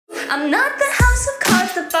I'm not the house of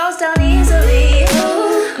cards that falls down easily.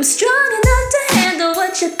 I'm strong enough to handle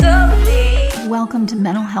what you throw at me. Welcome to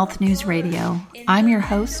Mental Health News Radio. I'm your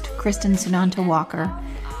host, Kristen Sunanta Walker.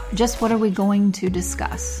 Just what are we going to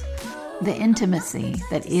discuss? The intimacy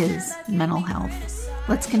that is mental health.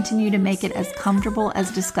 Let's continue to make it as comfortable as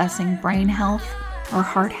discussing brain health or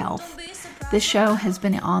heart health. This show has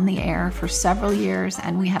been on the air for several years,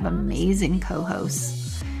 and we have amazing co-hosts.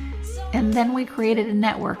 And then we created a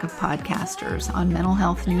network of podcasters on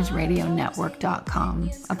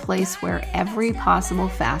mentalhealthnewsradionetwork.com, a place where every possible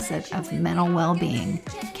facet of mental well-being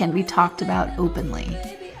can be talked about openly.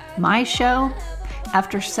 My show,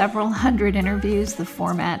 after several hundred interviews, the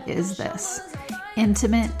format is this: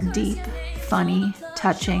 intimate, deep, funny,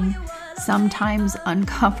 touching, sometimes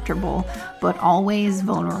uncomfortable, but always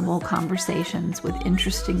vulnerable conversations with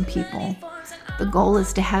interesting people. The goal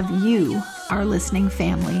is to have you, our listening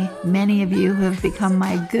family, many of you who have become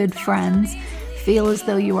my good friends, feel as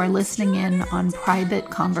though you are listening in on private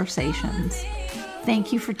conversations.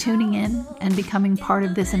 Thank you for tuning in and becoming part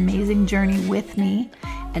of this amazing journey with me,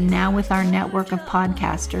 and now with our network of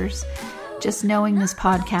podcasters. Just knowing this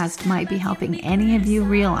podcast might be helping any of you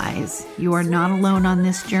realize you are not alone on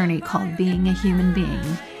this journey called being a human being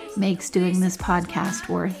makes doing this podcast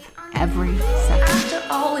worth every second. After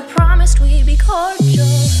all, we promised we'd be cordial.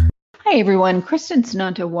 Hi everyone, Kristen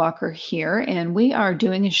Sunanta Walker here, and we are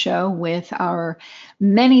doing a show with our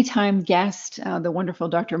many-time guest, the wonderful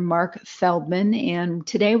Dr. Marc Feldman, and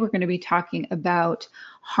today we're going to be talking about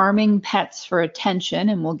harming pets for attention,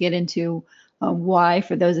 and we'll get into why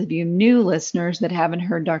for those of you new listeners that haven't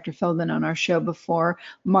heard Dr. Feldman on our show before.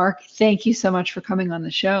 Marc, thank you so much for coming on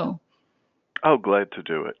the show. Oh, glad to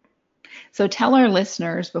do it. So tell our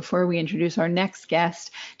listeners, before we introduce our next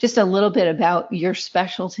guest, just a little bit about your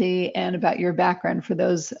specialty and about your background for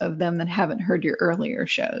those of them that haven't heard your earlier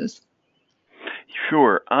shows.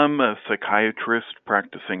 Sure. I'm a psychiatrist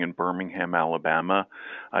practicing in Birmingham, Alabama.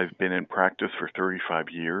 I've been in practice for 35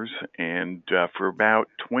 years, and for about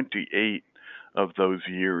 28 of those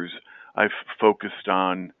years, I've focused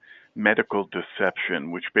on medical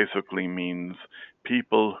deception, which basically means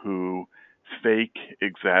people who fake,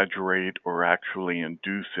 exaggerate, or actually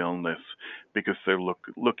induce illness because they're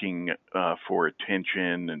looking for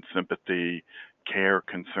attention and sympathy, care,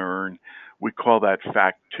 concern. We call that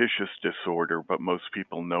factitious disorder, but most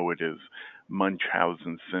people know it as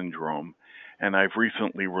Munchausen syndrome. And I've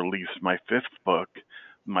recently released my fifth book,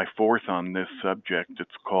 my fourth on this subject.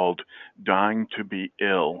 It's called Dying to be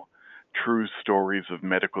Ill: True Stories of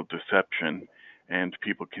Medical Deception. And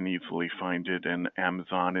people can easily find it in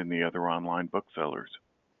Amazon and the other online booksellers.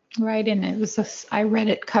 Right, and I read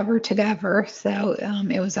it cover to cover, so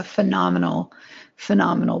it was a phenomenal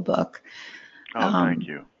book. Oh, thank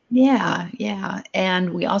you. Yeah.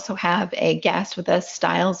 And we also have a guest with us,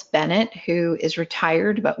 Styles Bennett, who is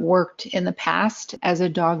retired but worked in the past as a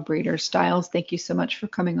dog breeder. Styles, thank you so much for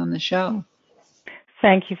coming on the show.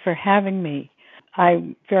 Thank you for having me.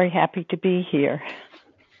 I'm very happy to be here.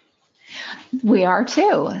 We are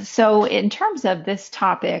too. So in terms of this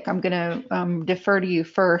topic, I'm going to defer to you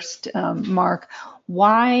first, Marc.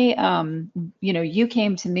 Why, you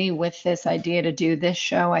came to me with this idea to do this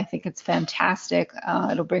show. I think it's fantastic.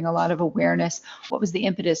 It'll bring a lot of awareness. What was the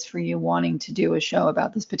impetus for you wanting to do a show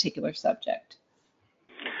about this particular subject?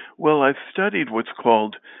 Well, I've studied what's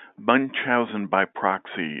called Munchausen by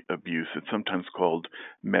proxy abuse. It's sometimes called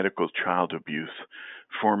medical child abuse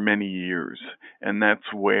for many years. And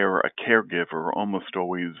that's where a caregiver, almost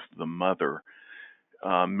always the mother,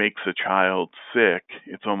 makes a child sick.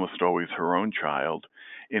 It's almost always her own child,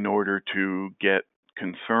 in order to get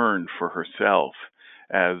concern for herself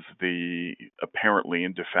as the apparently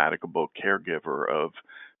indefatigable caregiver of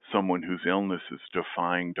someone whose illness is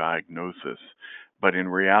defying diagnosis. But in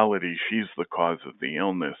reality, she's the cause of the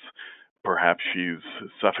illness. Perhaps she's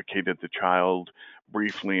suffocated the child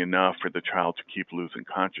briefly enough for the child to keep losing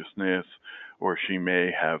consciousness, or she may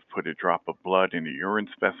have put a drop of blood in a urine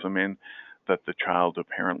specimen that the child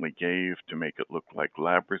apparently gave to make it look like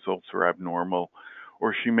lab results are abnormal,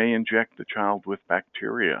 or she may inject the child with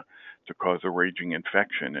bacteria to cause a raging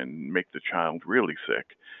infection and make the child really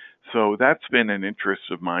sick. So that's been an interest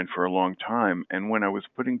of mine for a long time. And when I was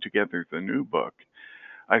putting together the new book,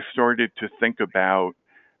 I started to think about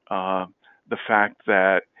the fact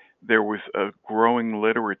that there was a growing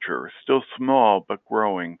literature, still small but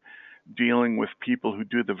growing, dealing with people who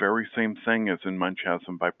do the very same thing as in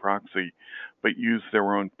Munchausen by proxy, but use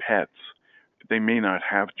their own pets. They may not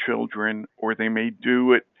have children, or they may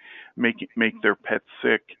do it, make their pets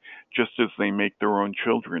sick, just as they make their own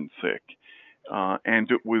children sick. And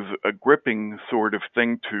it was a gripping sort of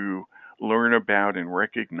thing to learn about and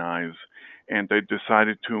recognize. And I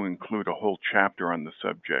decided to include a whole chapter on the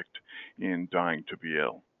subject in Dying to Be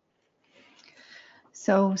Ill.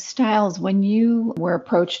 So, Styles, when you were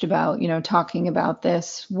approached about, talking about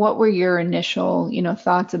this, what were your initial,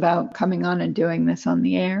 thoughts about coming on and doing this on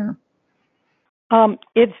the air?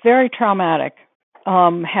 It's very traumatic,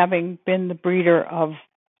 having been the breeder of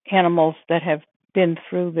animals that have been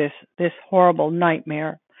through this horrible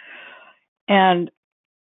nightmare. And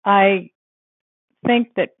I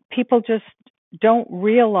think that people just don't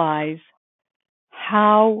realize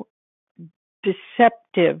how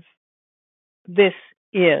deceptive this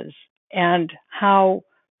is and how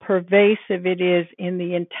pervasive it is in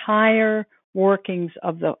the entire workings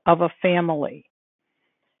of a family.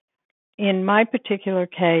 In my particular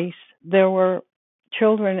case, there were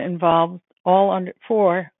children involved, all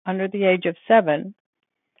under the age of 7,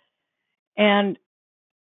 and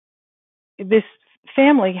this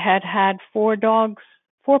family had 4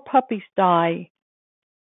 puppies die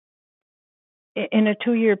in a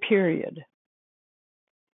 2-year period.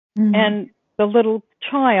 Mm-hmm. And the little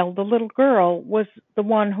girl, was the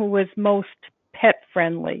one who was most pet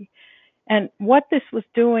friendly. And what this was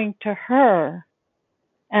doing to her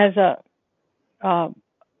as a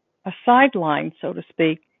sideline, so to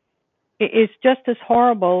speak, is just as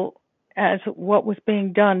horrible as what was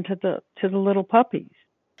being done to the little puppies.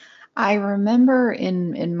 I remember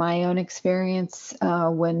in my own experience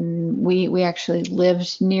when we actually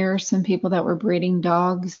lived near some people that were breeding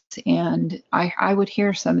dogs, and I would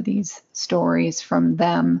hear some of these stories from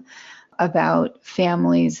them about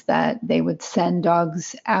families that they would send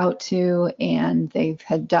dogs out to, and they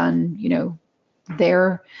had done,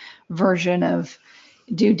 their version of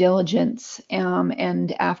due diligence,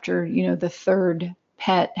 and after, the third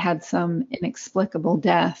pet had some inexplicable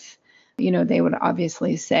death, they would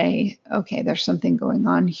obviously say, okay, there's something going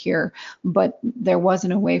on here, but there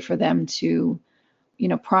wasn't a way for them to,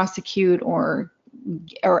 prosecute or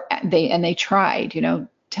they tried,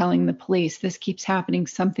 telling the police, this keeps happening,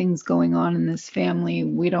 something's going on in this family,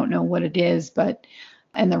 we don't know what it is,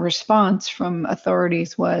 and the response from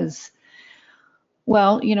authorities was,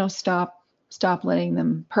 well, stop letting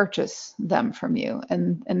them purchase them from you,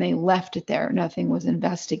 and they left it there. Nothing was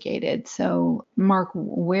investigated. So, Marc,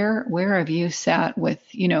 where have you sat with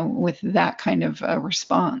that kind of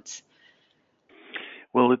response?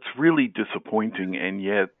 Well, it's really disappointing, and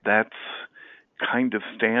yet that's kind of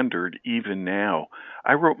standard even now.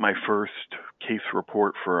 I wrote my first case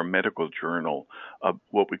report for a medical journal,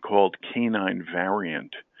 what we called canine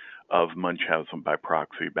variant of Munchausen by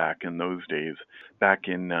proxy back in those days, back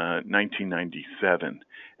in 1997.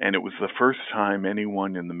 And it was the first time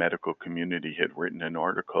anyone in the medical community had written an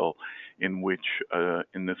article in which,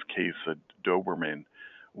 in this case, a Doberman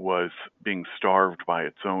was being starved by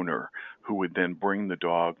its owner, who would then bring the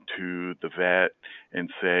dog to the vet and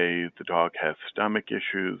say the dog has stomach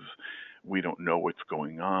issues. We don't know what's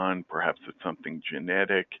going on. Perhaps it's something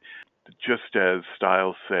genetic. Just as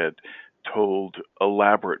Stiles said, told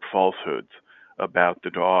elaborate falsehoods about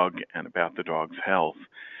the dog and about the dog's health.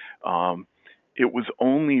 It was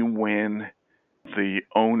only when the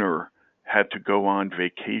owner had to go on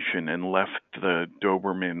vacation and left the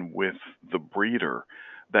Doberman with the breeder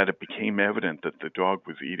that it became evident that the dog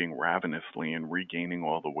was eating ravenously and regaining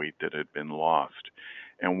all the weight that had been lost.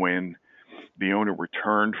 And when the owner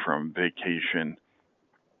returned from vacation,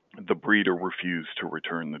 the breeder refused to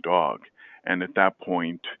return the dog. And at that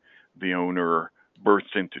point, the owner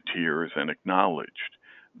burst into tears and acknowledged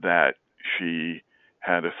that she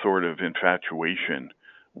had a sort of infatuation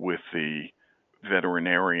with the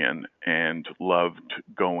veterinarian and loved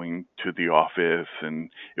going to the office, and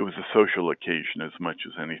it was a social occasion as much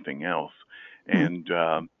as anything else. And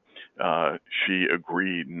she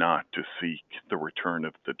agreed not to seek the return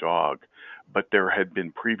of the dog, but there had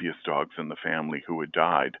been previous dogs in the family who had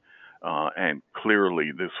died, and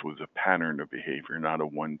clearly this was a pattern of behavior, not a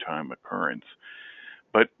one-time occurrence.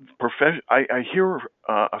 But I hear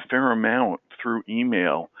a fair amount through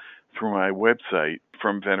email, through my website,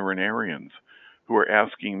 from veterinarians who are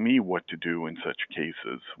asking me what to do in such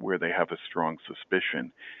cases where they have a strong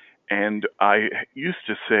suspicion. And I used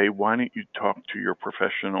to say, why don't you talk to your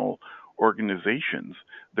professional organizations?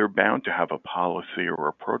 They're bound to have a policy or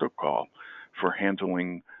a protocol for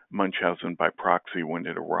handling Munchausen by proxy when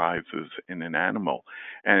it arises in an animal.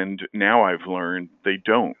 And now I've learned they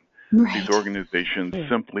don't. Right. These organizations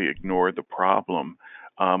simply ignore the problem,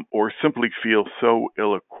 or simply feel so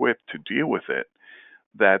ill-equipped to deal with it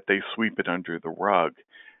that they sweep it under the rug.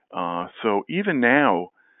 So even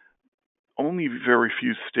now, only very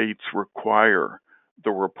few states require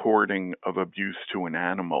the reporting of abuse to an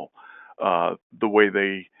animal. The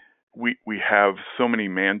way we have so many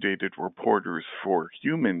mandated reporters for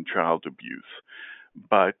human child abuse,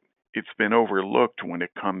 but it's been overlooked when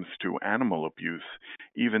it comes to animal abuse,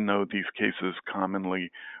 even though these cases commonly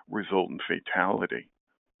result in fatality.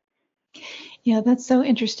 Yeah, that's so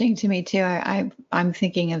interesting to me too. I'm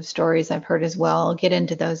thinking of stories I've heard as well. I'll get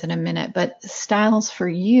into those in a minute. But Styles, for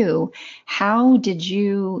you, how did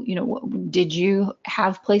did you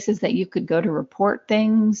have places that you could go to report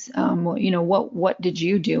things? What did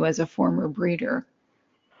you do as a former breeder?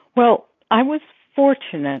 Well, I was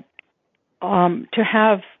fortunate to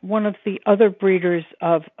have one of the other breeders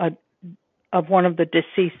of one of the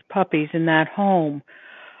deceased puppies in that home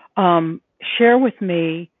share with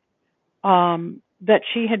me that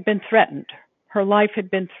she had been threatened. Her life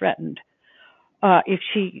had been threatened if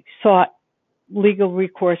she sought legal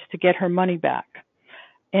recourse to get her money back.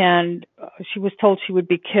 And she was told she would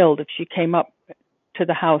be killed if she came up to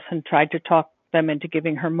the house and tried to talk them into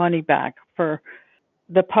giving her money back for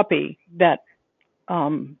the puppy that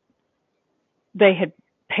they had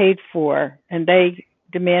paid for, and they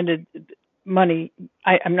demanded money.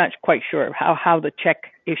 I'm not quite sure how the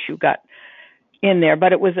check issue got in there,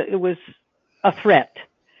 but it was a threat.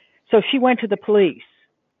 So she went to the police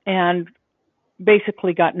and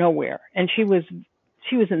basically got nowhere. And she was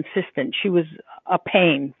insistent. She was a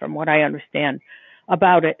pain, from what I understand,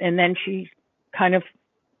 about it. And then she kind of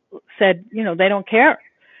said, they don't care.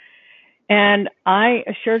 And I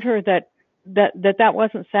assured her that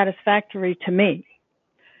wasn't satisfactory to me.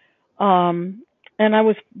 And I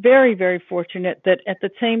was very, very fortunate that at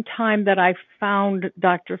the same time that I found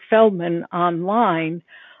Dr. Feldman online,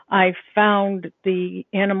 I found the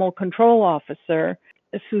animal control officer,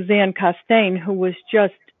 Suzanne Costain, who was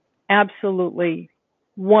just absolutely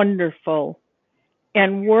wonderful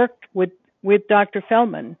and worked with Dr.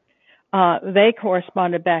 Feldman. They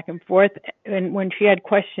corresponded back and forth, and when she had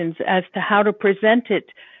questions as to how to present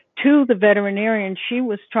it to the veterinarian she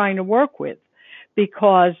was trying to work with,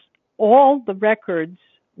 because all the records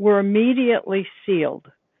were immediately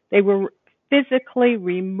sealed. They were physically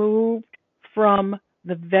removed from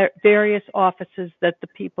the various offices that the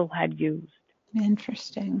people had used.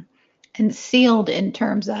 Interesting. And sealed in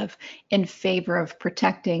terms of in favor of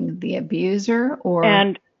protecting the abuser, or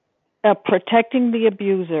and protecting the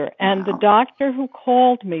abuser. And the doctor who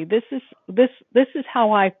called me, this is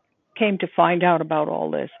how I came to find out about all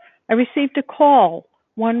this. I received a call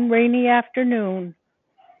one rainy afternoon,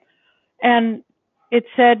 and it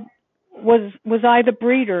said, was I the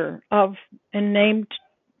breeder of, and named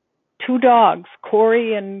two dogs,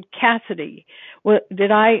 Corey and Cassidy?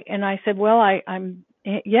 Did I? And I said, well,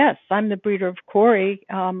 yes, I'm the breeder of Corey.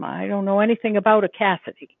 I don't know anything about a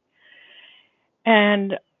Cassidy.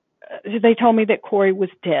 And they told me that Corey was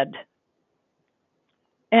dead.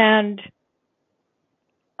 And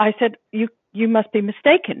I said, you must be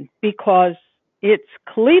mistaken, because it's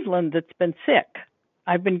Cleveland that's been sick.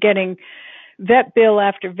 I've been getting vet bill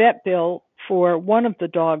after vet bill for one of the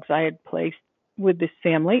dogs I had placed with this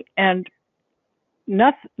family, and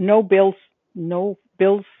no bills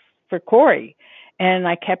for Corey. And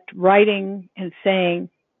I kept writing and saying,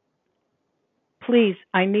 please,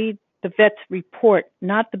 I need the vet's report,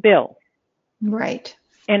 not the bill. Right.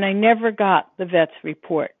 And I never got the vet's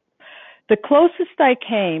report. The closest I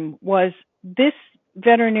came was this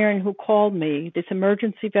veterinarian who called me, this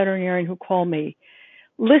emergency veterinarian who called me,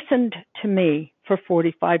 listened to me for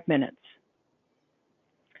 45 minutes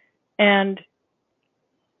and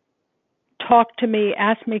talked to me,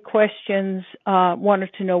 asked me questions,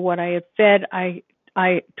 wanted to know what I had fed.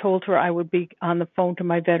 I told her I would be on the phone to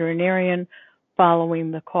my veterinarian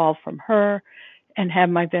following the call from her, and have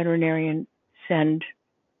my veterinarian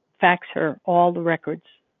fax her all the records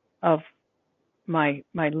of my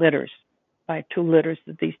litters, my two litters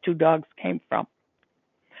that these two dogs came from.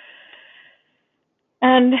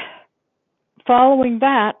 And following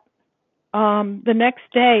that, the next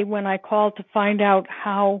day when I called to find out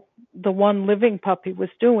how the one living puppy was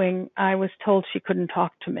doing, I was told she couldn't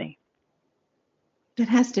talk to me. That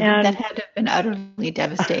had to have been utterly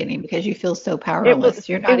devastating, because you feel so powerless.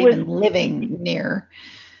 You're not even living near.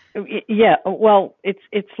 Yeah, well,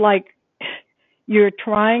 it's like you're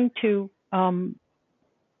trying to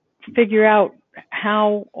figure out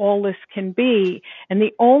how all this can be. And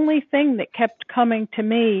the only thing that kept coming to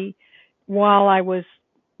me while I was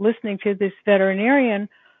listening to this veterinarian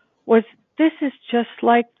was, this is just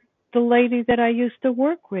like the lady that I used to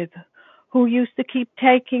work with, who used to keep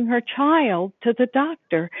taking her child to the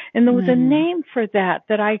doctor. And there was a name for that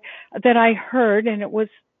I heard, and it was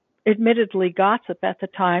admittedly gossip at the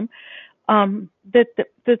time, that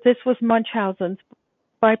this was Munchausen's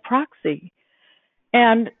by proxy.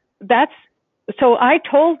 And so I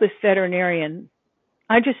told this veterinarian,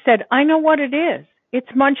 I just said, I know what it is. It's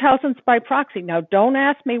Munchausen's by proxy. Now, don't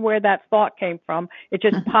ask me where that thought came from. It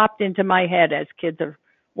just popped into my head, as kids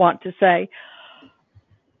want to say.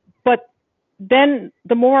 But then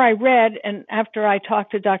the more I read, and after I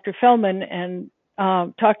talked to Dr. Feldman and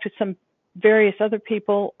talked to some various other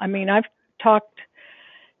people, I mean, I've talked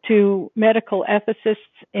to medical ethicists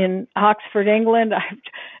in Oxford, England.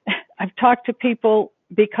 I've talked to people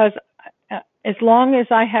because as long as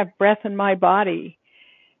I have breath in my body,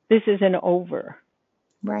 this isn't over.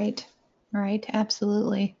 Right,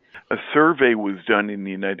 absolutely. A survey was done in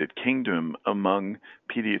the United Kingdom among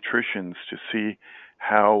pediatricians to see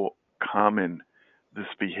how common this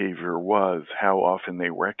behavior was, how often they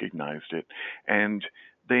recognized it, and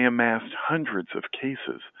they amassed hundreds of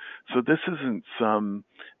cases. So this isn't some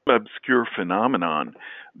obscure phenomenon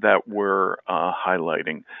that we're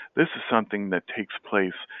highlighting. This is something that takes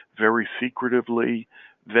place very secretively.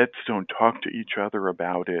 Vets don't talk to each other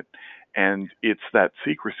about it, and it's that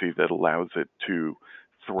secrecy that allows it to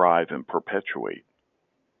thrive and perpetuate.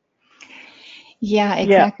 Yeah,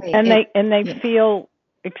 exactly. Yeah. And they feel,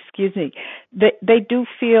 excuse me, they do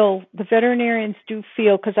feel, the veterinarians do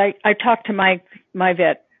feel, because I talk to my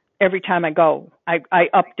vet every time I go. I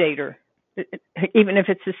update her, even if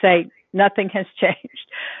it's to say nothing has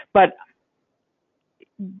changed. But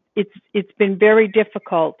it's been very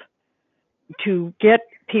difficult to get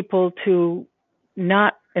people to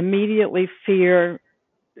not immediately fear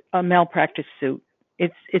a malpractice suit.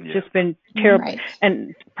 It's just been terrible. Right.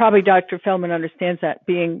 And probably Dr. Feldman understands that,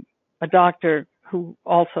 being a doctor who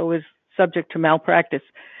also is subject to malpractice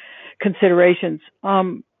considerations.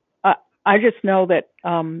 I just know that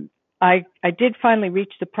I did finally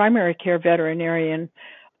reach the primary care veterinarian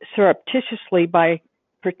surreptitiously by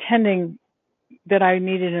pretending that I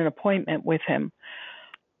needed an appointment with him.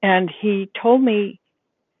 And he told me,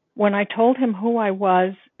 when I told him who I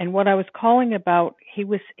was and what I was calling about, he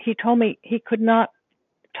told me he could not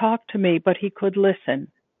talk to me, but he could listen.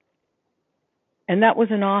 And that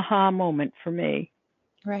was an aha moment for me.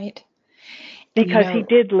 Right. Because he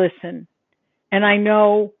did listen. And I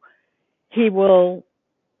know he will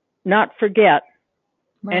not forget.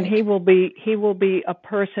 Right. And he will be a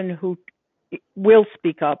person who will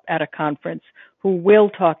speak up at a conference, who will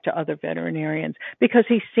talk to other veterinarians, because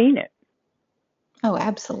he's seen it. Oh,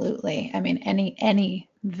 absolutely. I mean, any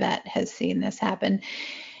vet has seen this happen.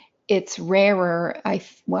 It's rarer. I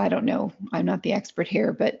don't know. I'm not the expert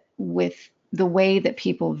here, but with the way that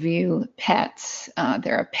people view pets,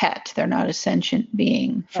 they're a pet. They're not a sentient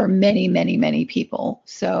being for many, many, many people.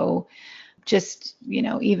 So just,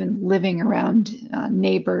 even living around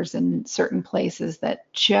neighbors in certain places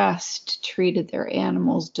that just treated their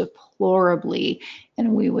animals deplorably,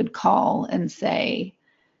 and we would call and say,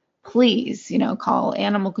 please, call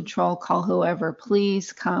animal control, call whoever,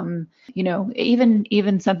 please come,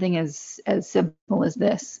 even something as simple as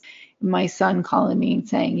this. My son calling me and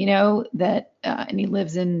saying, that, and he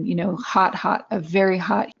lives in, a very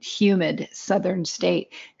hot, humid southern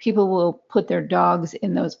state. People will put their dogs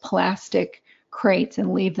in those plastic crates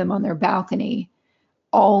and leave them on their balcony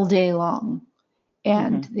all day long.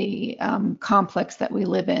 And the complex that we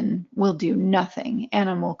live in will do nothing.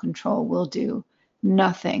 Animal control will do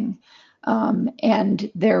nothing.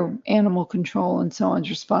 And their animal control and so on's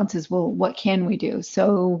response is, well, what can we do?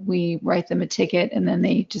 So we write them a ticket, and then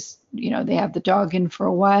they just, they have the dog in for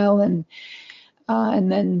a while, and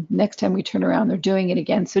then next time we turn around, they're doing it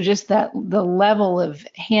again. So just the level of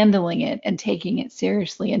handling it and taking it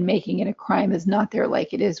seriously and making it a crime is not there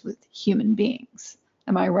like it is with human beings.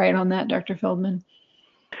 Am I right on that, Dr. Feldman?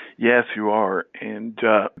 Yes, you are. And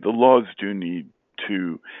the laws do need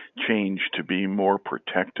to change to be more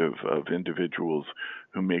protective of individuals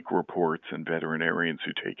who make reports and veterinarians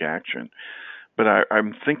who take action. But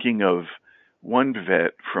I'm thinking of one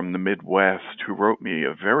vet from the Midwest who wrote me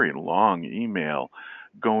a very long email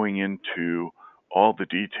going into all the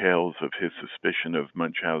details of his suspicion of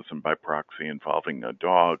Munchausen by proxy involving a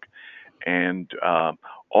dog, and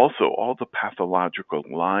also all the pathological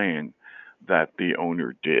lying that the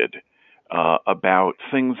owner did about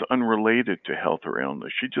things unrelated to health or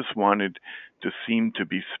illness. She just wanted to seem to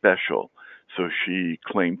be special. So she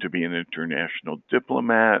claimed to be an international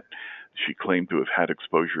diplomat. She claimed to have had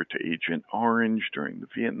exposure to Agent Orange during the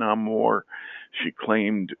Vietnam War. She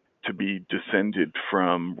claimed to be descended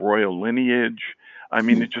from royal lineage. I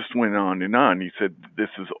mean, it just went on and on. He said this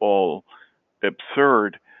is all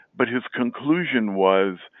absurd, but his conclusion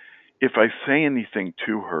was, if I say anything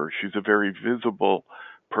to her, she's a very visible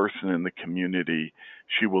person in the community.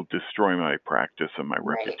 She will destroy my practice and my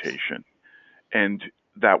reputation. And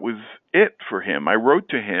that was it for him. I wrote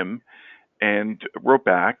to him and wrote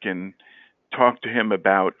back and talked to him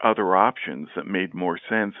about other options that made more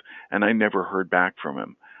sense, and I never heard back from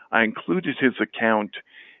him. I included his account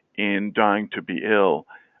in Dying to Be Ill,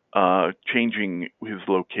 changing his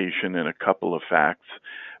location and a couple of facts,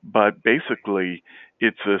 but basically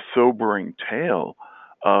it's a sobering tale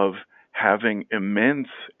of having immense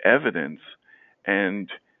evidence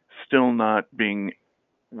and still not being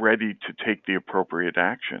ready to take the appropriate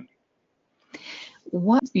action.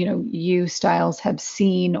 What, you, Styles, have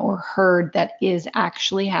seen or heard that is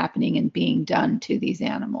actually happening and being done to these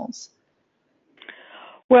animals?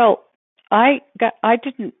 Well, I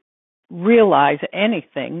didn't realize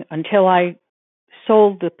anything until I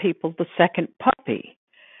sold the people the second puppy.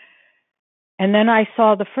 And then I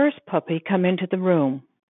saw the first puppy come into the room.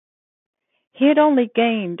 He had only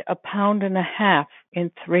gained 1.5 pounds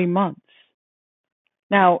in 3 months.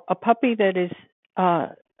 Now, a puppy that is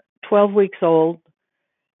 12 weeks old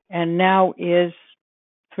and now is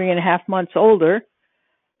 3.5 months older,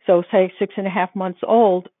 so say 6.5 months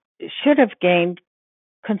old, should have gained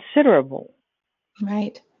considerable.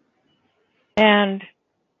 Right. And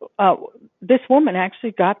this woman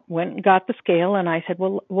actually went and got the scale, and I said,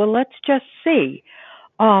 well, let's just see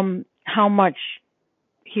how much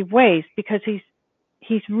he weighs, because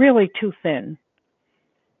he's really too thin.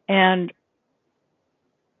 And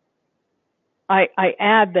I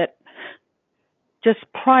add that just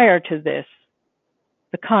prior to this,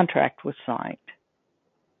 the contract was signed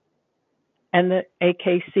and the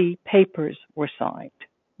AKC papers were signed.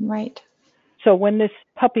 Right. So when this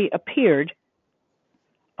puppy appeared,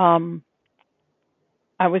 I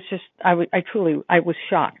was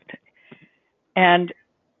shocked. And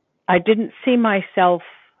I didn't see myself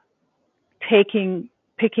picking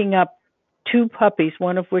up 2 puppies,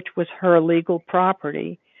 one of which was her legal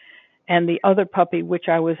property, and the other puppy, which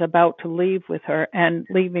I was about to leave with her, and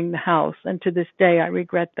leaving the house. And to this day, I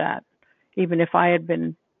regret that. Even if I had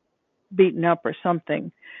been beaten up or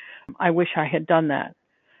something, I wish I had done that.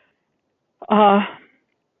 I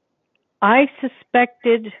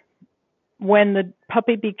suspected when the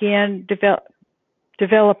puppy began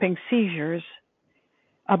developing seizures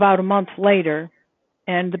about a month later,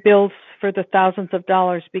 and the bills for the thousands of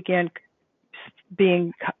dollars began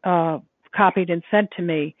being copied and sent to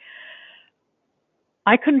me,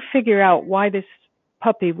 I couldn't figure out why this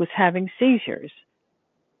puppy was having seizures,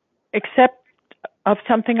 except of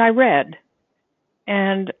something I read.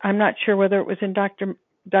 And I'm not sure whether it was in Dr.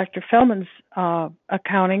 Feldman's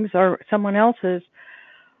accountings or someone else's,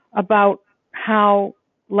 about how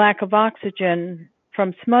lack of oxygen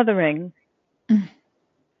from smothering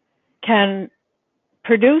can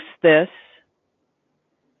produce this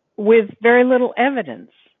with very little evidence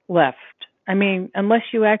left. I mean, unless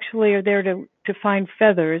you actually are there to find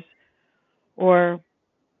feathers or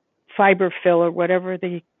fiber fill or whatever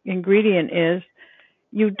the ingredient is,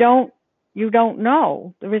 you don't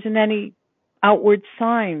know. There isn't any outward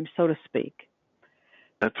sign, so to speak.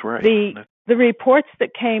 That's right. The reports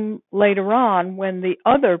that came later on, when the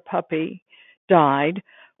other puppy died,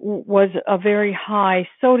 was a very high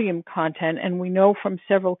sodium content, and we know from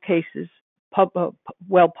several cases,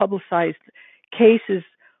 well-publicized cases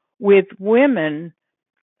with women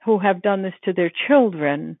who have done this to their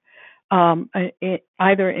children,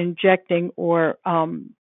 either injecting or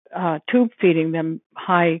tube feeding them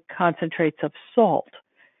high concentrates of salt,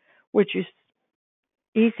 which is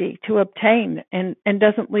easy to obtain and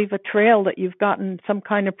doesn't leave a trail that you've gotten some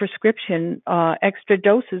kind of prescription, extra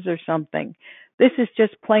doses or something. This is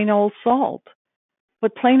just plain old salt.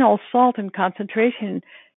 But plain old salt in concentration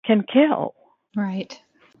can kill. Right.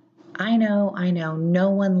 I know, no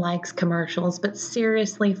one likes commercials, but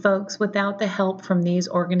seriously, folks, without the help from these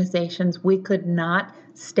organizations, we could not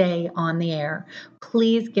stay on the air.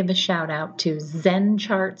 Please give a shout out to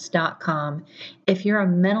zencharts.com. If you're a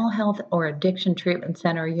mental health or addiction treatment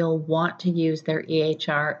center, you'll want to use their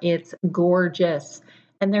EHR. It's gorgeous,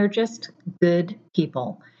 and they're just good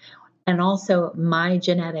people. And also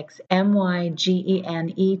MyGenetics,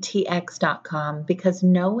 MyGenetx.com, because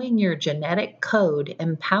knowing your genetic code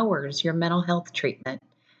empowers your mental health treatment.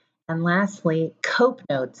 And lastly,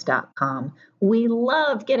 CopeNotes.com. We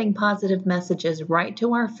love getting positive messages right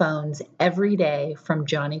to our phones every day from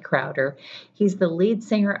Johnny Crowder. He's the lead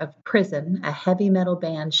singer of Prison, a heavy metal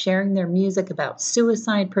band sharing their music about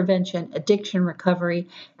suicide prevention, addiction recovery,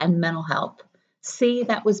 and mental health. See,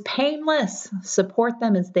 that was painless. Support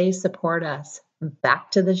them as they support us. Back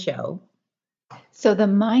to the show. So the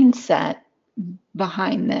mindset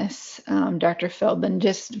behind this, Dr. Feldman,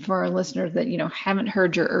 just for our listeners that haven't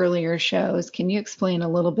heard your earlier shows, can you explain a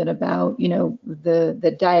little bit about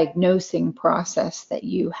the diagnosing process that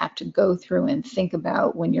you have to go through and think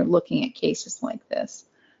about when you're looking at cases like this?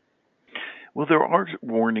 Well, there are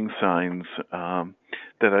warning signs that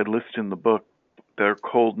I list in the book that are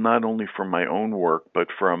culled not only from my own work, but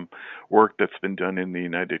from work that's been done in the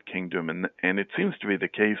United Kingdom. And it seems to be the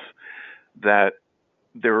case that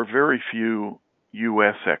there are very few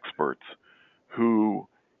U.S. experts who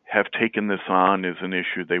have taken this on as an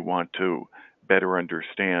issue they want to better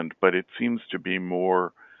understand, but it seems to be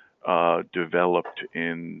more developed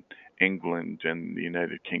in England and the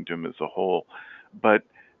United Kingdom as a whole. But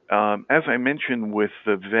as I mentioned with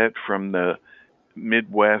the vet from the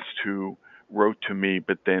Midwest who wrote to me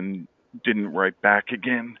but then didn't write back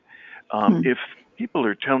again, if people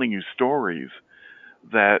are telling you stories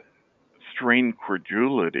that strain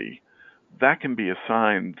credulity, that can be a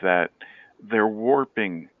sign that they're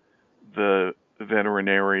warping the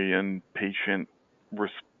veterinarian patient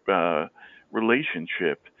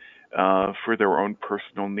relationship for their own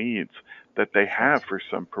personal needs that they have for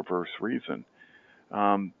some perverse reason.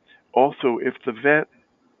 Also, if the vet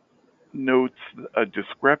notes a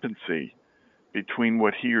discrepancy between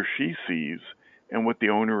what he or she sees and what the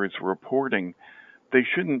owner is reporting, they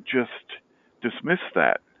shouldn't just dismiss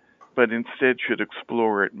that, but instead should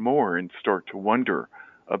explore it more and start to wonder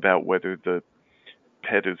about whether the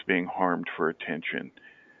pet is being harmed for attention.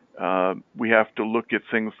 We have to look at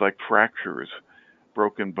things like fractures,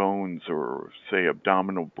 broken bones, or, say,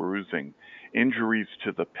 abdominal bruising, injuries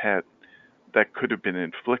to the pet that could have been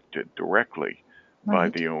inflicted directly by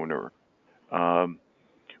the owner.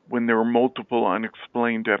 When there are multiple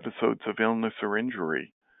unexplained episodes of illness or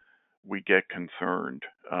injury, we get concerned.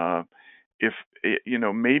 If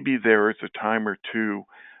maybe there is a time or two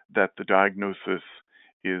that the diagnosis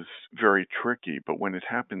is very tricky, but when it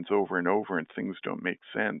happens over and over and things don't make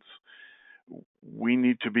sense, we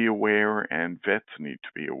need to be aware and vets need to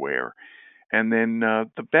be aware. And then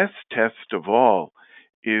the best test of all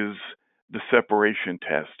is the separation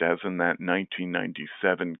test, as in that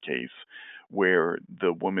 1997 case where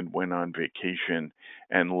the woman went on vacation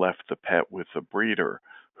and left the pet with a breeder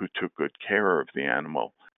who took good care of the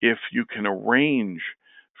animal. If you can arrange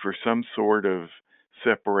for some sort of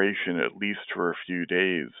separation, at least for a few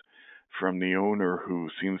days, from the owner who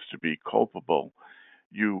seems to be culpable,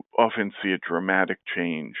 you often see a dramatic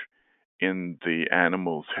change in the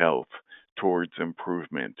animal's health towards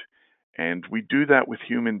improvement. And we do that with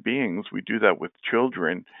human beings. We do that with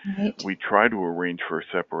children. Right. We try to arrange for a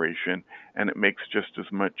separation, and it makes just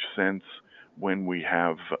as much sense when we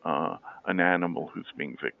have an animal who's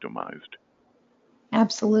being victimized.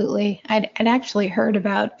 Absolutely. I'd actually heard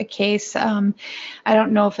about a case. I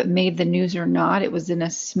don't know if it made the news or not. It was in a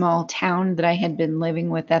small town that I had been living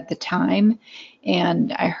with at the time.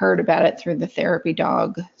 And I heard about it through the therapy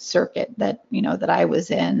dog circuit that I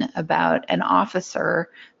was in, about an officer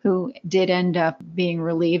who did end up being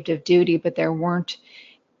relieved of duty, but there weren't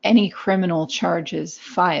any criminal charges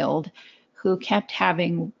filed, who kept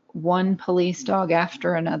having one police dog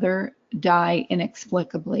after another die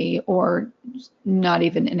inexplicably, or not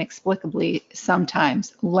even inexplicably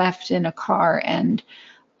sometimes, left in a car. And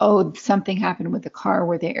something happened with the car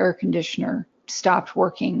where the air conditioner stopped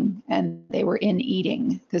working and they were in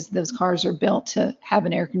eating, because those cars are built to have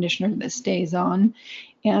an air conditioner that stays on.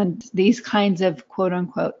 And these kinds of quote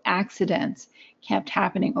unquote accidents kept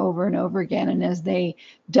happening over and over again. And as they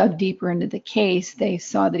dug deeper into the case, they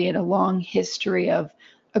saw that he had a long history of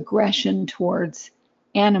aggression towards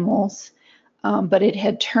animals, but it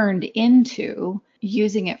had turned into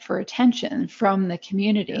using it for attention from the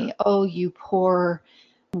community. Yeah. Oh, you poor,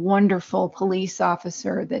 wonderful police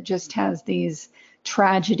officer that just has these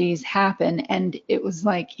tragedies happen. And it was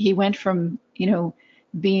like he went from,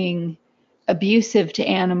 being abusive to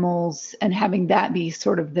animals and having that be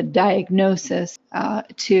sort of the diagnosis,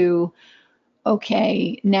 to,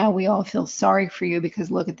 okay, now we all feel sorry for you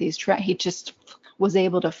because look at these he just was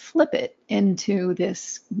able to flip it into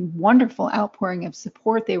this wonderful outpouring of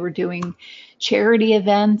support. They were doing charity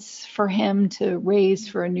events for him to raise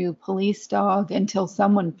for a new police dog, until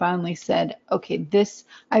someone finally said, okay,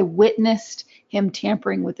 I witnessed him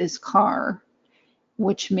tampering with his car,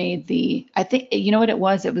 which made I think, you know what it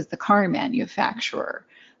was? It was the car manufacturer,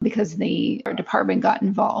 because the department got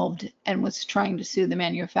involved and was trying to sue the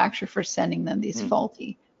manufacturer for sending them these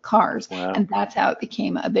faulty cars. Wow. And that's how it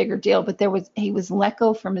became a bigger deal. But he was let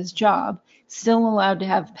go from his job, still allowed to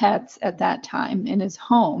have pets at that time in his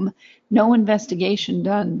home, no investigation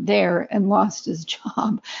done there, and lost his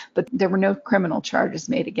job. But there were no criminal charges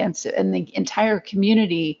made against it. And the entire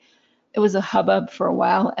community, it was a hubbub for a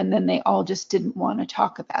while, and then they all just didn't want to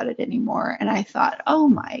talk about it anymore. And I thought, oh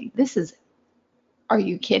my, are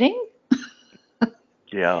you kidding?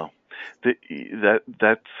 Yeah.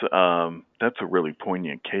 That's a really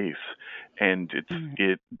poignant case, and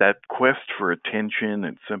that quest for attention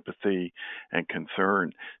and sympathy and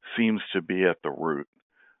concern seems to be at the root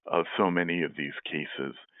of so many of these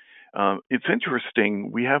cases. It's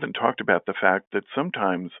interesting, we haven't talked about the fact that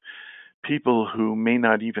sometimes people who may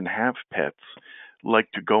not even have pets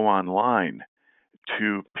like to go online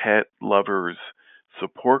to pet lovers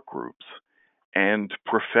support groups and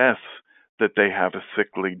profess that they have a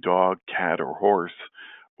sickly dog, cat, or horse,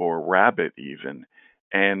 or rabbit even,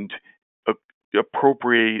 and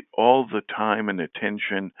appropriate all the time and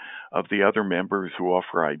attention of the other members who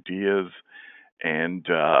offer ideas and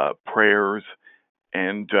prayers,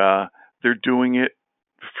 and they're doing it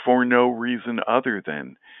for no reason other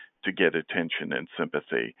than to get attention and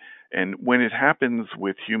sympathy. And when it happens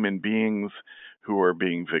with human beings who are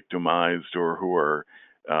being victimized or who are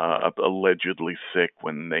allegedly sick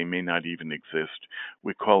when they may not even exist,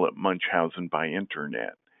 we call it Munchausen by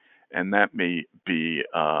internet. And that may be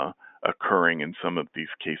occurring in some of these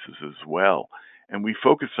cases as well. And we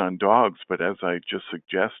focus on dogs, but as I just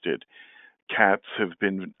suggested, cats have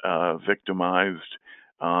been victimized,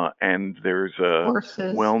 and there's a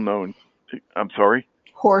Horses. well-known. I'm sorry?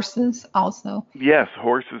 Horses also. Yes,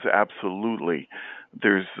 horses, absolutely.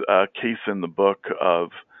 There's a case in the book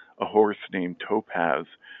of a horse named Topaz,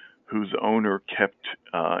 whose owner kept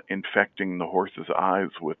infecting the horse's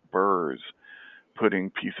eyes with burrs,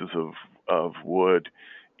 putting pieces of wood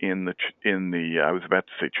in the I was about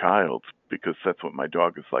to say child's, because that's what my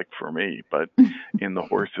dog is like for me, but in the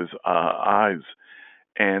horse's eyes.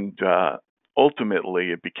 And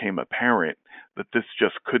ultimately, it became apparent that this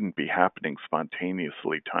just couldn't be happening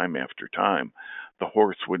spontaneously time after time. The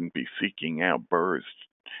horse wouldn't be seeking out burrs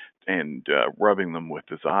and rubbing them with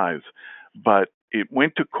his eyes. But it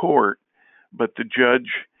went to court, but the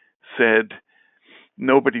judge said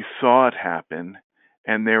nobody saw it happen,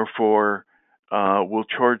 and therefore will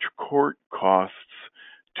charge court costs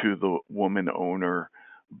to the woman owner,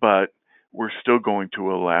 but we're still going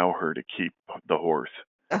to allow her to keep the horse.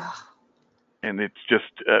 Ugh. And it's just,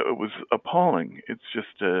 it was appalling. It's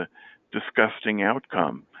just a disgusting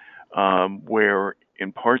outcome where,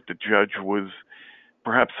 in part, the judge was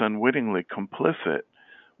perhaps unwittingly complicit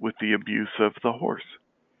with the abuse of the horse.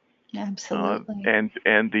 Absolutely. And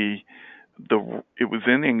it was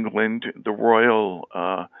in England, the Royal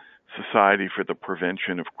Society for the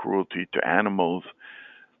Prevention of Cruelty to Animals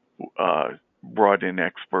brought in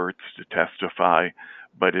experts to testify,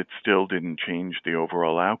 but it still didn't change the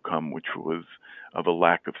overall outcome, which was of a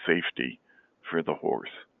lack of safety for the horse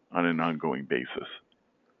on an ongoing basis.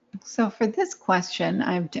 So for this question,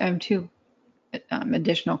 I have two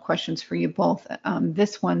additional questions for you both.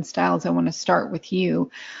 This one, Styles, I want to start with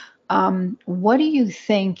you. What do you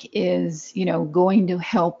think is, going to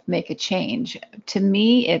help make a change? To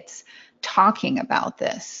me, it's talking about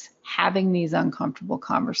this, having these uncomfortable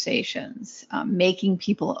conversations, making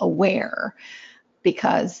people aware,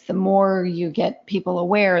 because the more you get people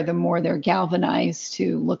aware, the more they're galvanized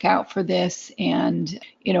to look out for this and,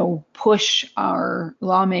 push our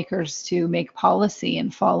lawmakers to make policy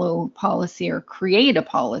and follow policy or create a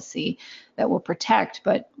policy that will protect.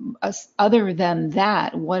 But other than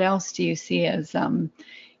that, what else do you see as,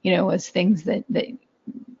 as things that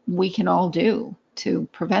we can all do to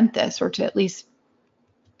prevent this or to at least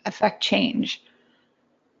affect change?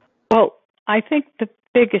 Well, I think the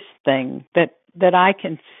biggest thing that I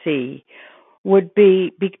can see would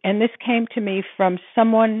be, and this came to me from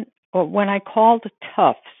someone when I called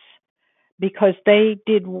Tufts, because they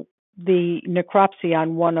did the necropsy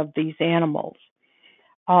on one of these animals.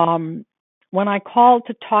 When I called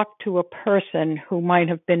to talk to a person who might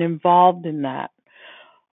have been involved in that,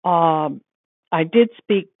 I did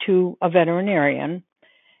speak to a veterinarian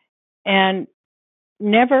and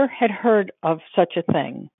never had heard of such a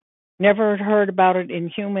thing. Never had heard about it in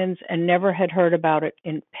humans and never had heard about it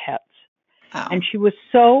in pets. Wow. And she was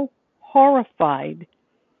so horrified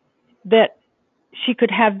that she could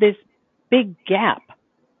have this big gap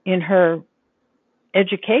in her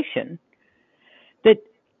education that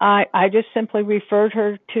I just simply referred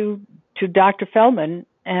her to Dr. Feldman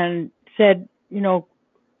and said,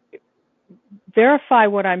 verify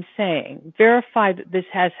what I'm saying. Verify that this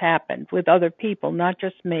has happened with other people, not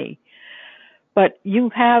just me. But you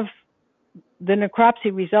have the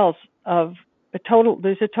necropsy results of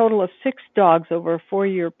there's a total of 6 dogs over a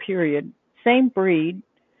 4-year period, same breed.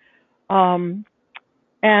 And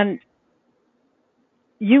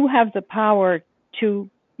you have the power to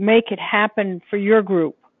make it happen for your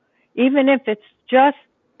group, even if it's just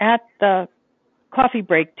at the coffee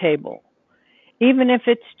break table, even if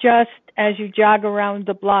it's just as you jog around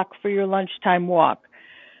the block for your lunchtime walk.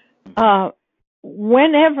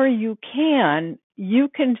 Whenever you can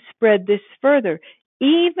spread this further,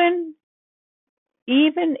 even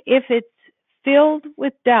if it's filled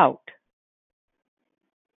with doubt.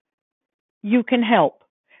 You can help,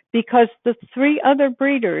 because the 3 other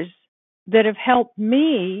breeders that have helped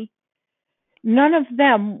me, none of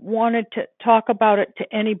them wanted to talk about it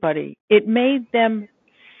to anybody. It made them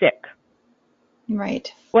sick.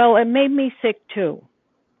 Right. Well, it made me sick too.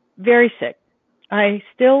 Very sick. I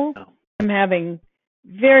still am having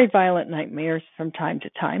very violent nightmares from time to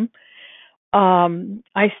time.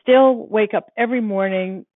 I still wake up every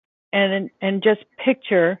morning and just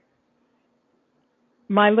picture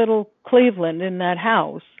my little Cleveland in that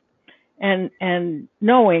house, and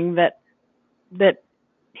knowing that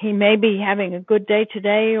he may be having a good day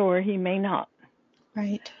today or he may not.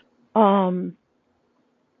 Right. So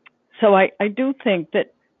I do think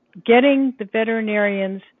that getting the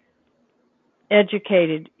veterinarians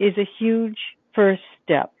educated is a huge first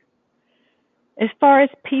step. As far as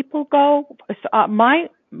people go, my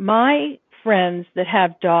friends that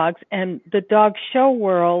have dogs and the dog show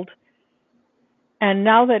world, and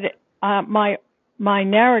now that my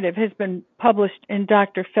narrative has been published in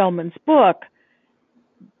Dr. Feldman's book,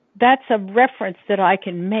 that's a reference that I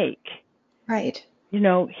can make. Right.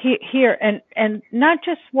 Here, and not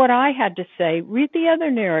just what I had to say. Read the other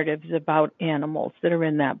narratives about animals that are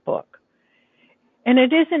in that book. And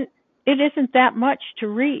it isn't that much to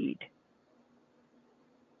read.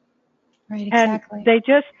 Right, exactly. And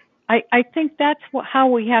I think that's how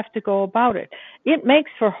we have to go about it. It makes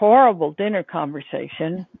for horrible dinner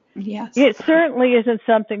conversation. Yes. It certainly isn't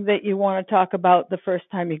something that you want to talk about the first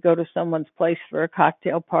time you go to someone's place for a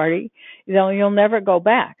cocktail party. You'll never go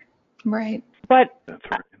back. Right. But That's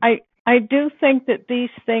right. I do think that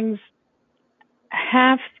these things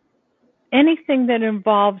have anything that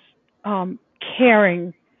involves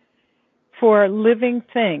caring for living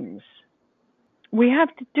things. We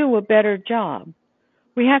have to do a better job.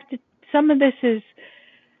 Some of this is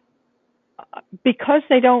because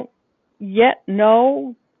they don't yet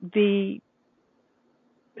know the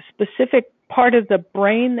specific part of the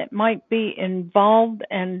brain that might be involved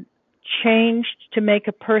and changed to make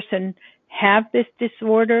a person have this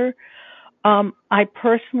disorder. I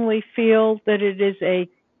personally feel that it is a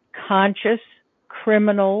conscious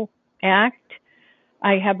criminal act.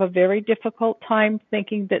 I have a very difficult time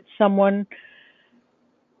thinking that someone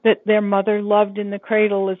that their mother loved in the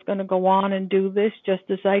cradle is going to go on and do this, just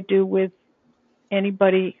as I do with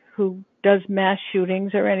anybody who does mass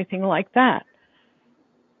shootings or anything like that.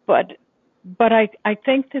 But I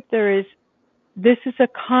think that this is a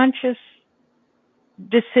conscious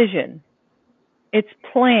decision. It's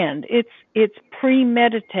planned. It's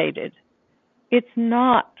premeditated. It's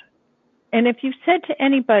not. And if you said to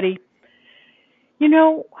anybody,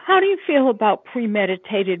 how do you feel about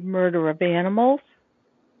premeditated murder of animals?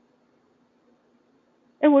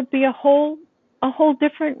 It would be a whole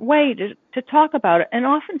different way to talk about it. And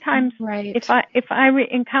oftentimes, right. if I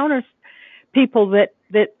encounter people that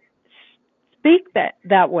speak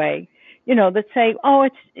that way, that say, "Oh,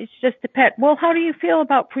 it's just a pet." Well, how do you feel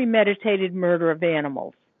about premeditated murder of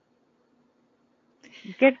animals?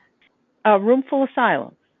 You get a room full of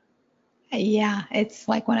silence. Yeah, it's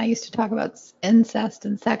like when I used to talk about incest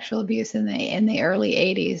and sexual abuse in the early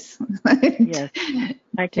 80s. Yes,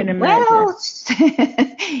 I can imagine.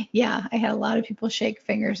 Yeah, I had a lot of people shake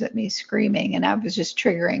fingers at me screaming, and I was just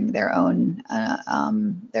triggering their own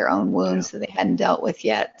wounds that they hadn't dealt with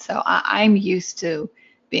yet. So I'm used to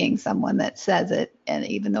being someone that says it, and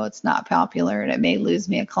even though it's not popular and it may lose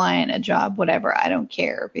me a client, a job, whatever, I don't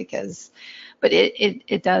care, but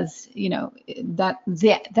it does,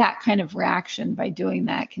 that kind of reaction by doing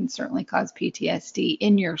that can certainly cause PTSD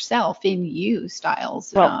in yourself, in you,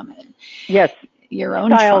 Stiles. Well, yes, your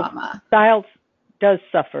own trauma. Stiles does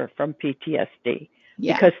suffer from PTSD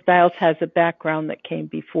because Stiles has a background that came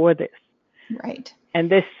before this. Right. And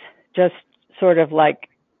this just sort of like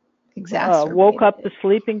woke up the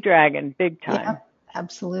sleeping dragon big time. Yeah,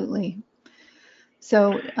 absolutely.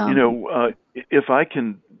 So, if I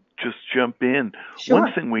can just jump in. Sure.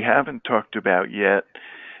 One thing we haven't talked about yet,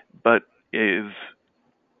 but is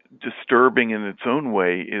disturbing in its own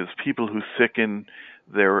way is people who sicken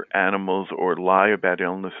their animals or lie about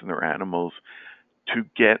illness in their animals to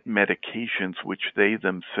get medications which they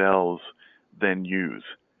themselves then use.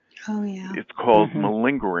 Oh, yeah. It's called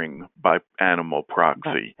malingering by animal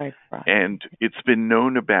proxy. And it's been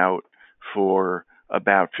known about for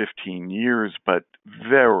about 15 years, but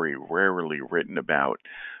very rarely written about.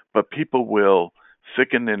 But people will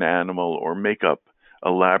sicken an animal or make up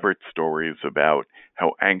elaborate stories about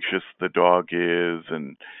how anxious the dog is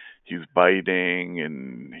and he's biting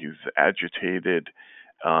and he's agitated.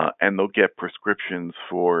 And they'll get prescriptions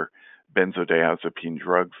for benzodiazepine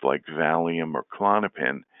drugs like Valium or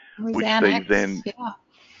Klonopin, Or which they Xanax. then,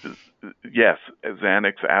 Yeah. yes,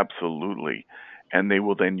 Xanax, absolutely, and they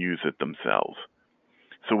will then use it themselves.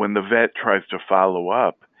 So when the vet tries to follow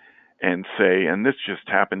up and say, and this just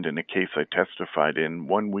happened in a case I testified in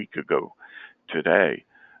 1 week ago today,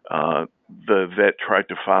 the vet tried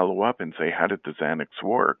to follow up and say, how did the Xanax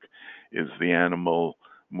work? Is the animal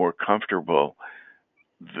more comfortable?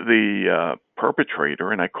 The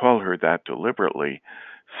perpetrator, and I call her that deliberately,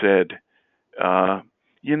 said, I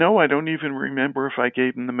don't even remember if I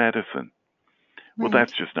gave him the medicine. Well, Right.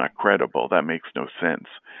 that's just not credible. That makes no sense.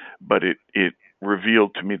 But it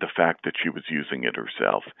revealed to me the fact that she was using it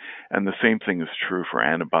herself. And the same thing is true for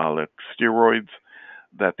anabolic steroids,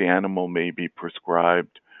 that the animal may be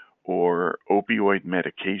prescribed, or opioid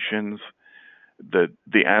medications.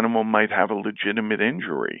 The animal might have a legitimate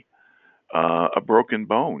injury, a broken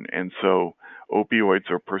bone. And so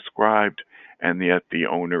opioids are prescribed, and yet the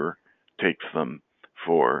owner takes them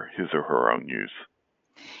for his or her own use.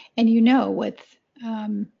 And with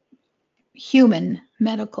human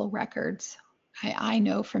medical records, I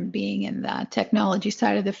know from being in the technology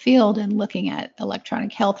side of the field and looking at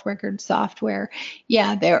electronic health record software,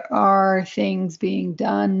 yeah, there are things being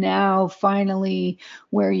done now, finally,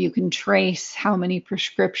 where you can trace how many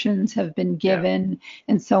prescriptions have been given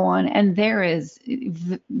and so on. And there is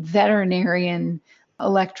veterinarian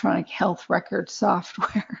electronic health record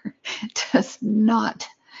software is not,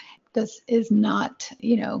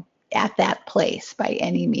 at that place by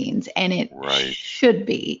any means. And it Right. should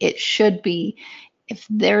be. It should be if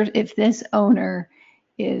this owner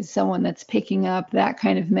is someone that's picking up that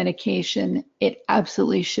kind of medication, it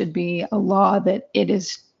absolutely should be a law that it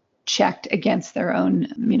is checked against their own,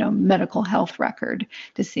 medical health record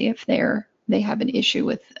to see if they have an issue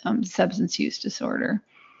with substance use disorder.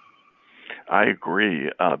 I agree,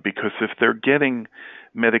 because if they're getting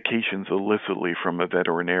medications illicitly from a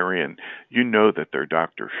veterinarian, you know that they're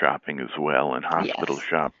doctor shopping as well, and hospital Yes.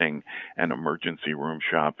 shopping and emergency room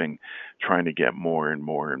shopping, trying to get more and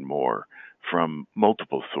more and more from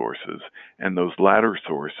multiple sources. And those latter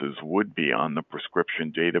sources would be on the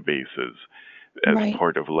prescription databases as Right.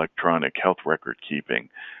 part of electronic health record keeping.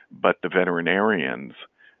 But the veterinarians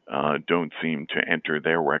don't seem to enter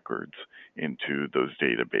their records into those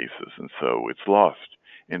databases. And so it's lost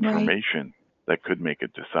information that could make a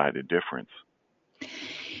decided difference. Let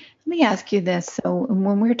me ask you this. So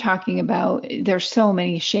when we're talking about, there's so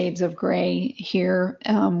many shades of gray here.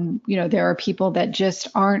 There are people that just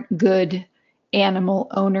aren't good animal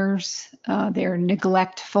owners. They're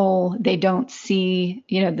neglectful. They don't see,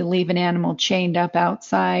 they leave an animal chained up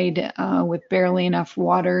outside with barely enough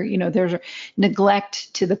water. There's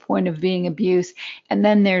neglect to the point of being abuse. And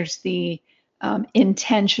then there's the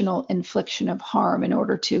intentional infliction of harm in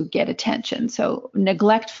order to get attention. So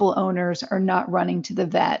neglectful owners are not running to the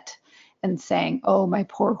vet and saying, "Oh, my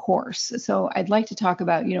poor horse." So I'd like to talk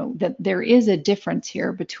about, that there is a difference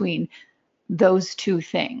here between those two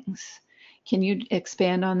things. Can you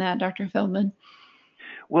expand on that, Dr. Feldman?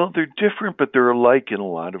 Well, they're different, but they're alike in a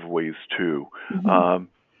lot of ways too. Mm-hmm.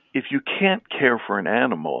 If you can't care for an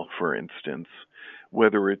animal, for instance,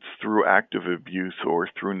 whether it's through active abuse or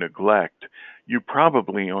through neglect, you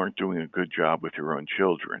probably aren't doing a good job with your own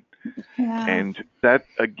children. Yeah. And that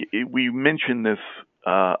we mentioned this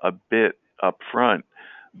a bit up front,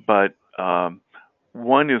 but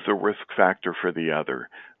one is a risk factor for the other.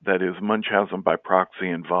 That is, Munchausen by proxy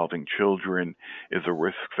involving children is a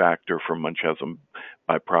risk factor for Munchausen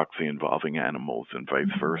by proxy involving animals, and vice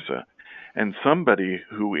versa. And somebody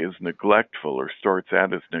who is neglectful or starts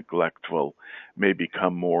out as neglectful may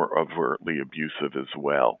become more overtly abusive as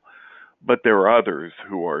well. But there are others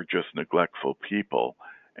who are just neglectful people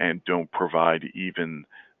and don't provide even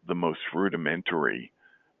the most rudimentary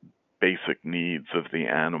basic needs of the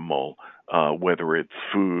animal, whether it's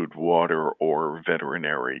food, water, or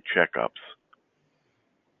veterinary checkups.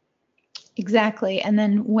 Exactly. And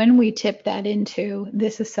then when we tip that into,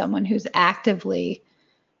 this is someone who's actively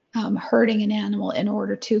hurting an animal in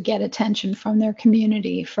order to get attention from their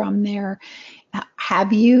community, from their.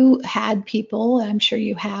 Have you had people, I'm sure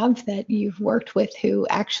you have, that you've worked with who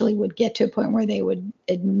actually would get to a point where they would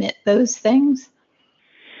admit those things?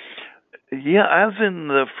 Yeah, as in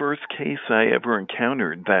the first case I ever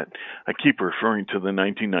encountered, that I keep referring to the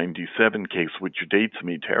 1997 case, which dates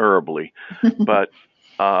me terribly, but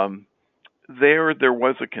there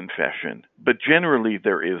was a confession, but generally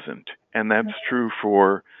there isn't, and that's true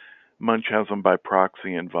for Munchausen by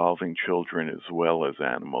proxy involving children as well as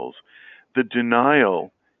animals. The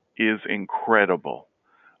denial is incredible.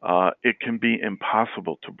 It can be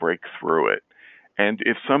impossible to break through it. And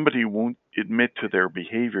if somebody won't admit to their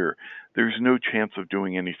behavior, there's no chance of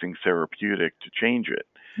doing anything therapeutic to change it.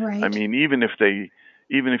 Right. I mean, even if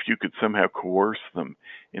you could somehow coerce them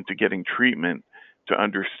into getting treatment to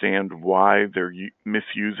understand why they're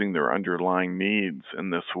misusing their underlying needs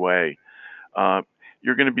in this way,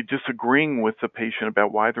 you're going to be disagreeing with the patient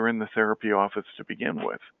about why they're in the therapy office to begin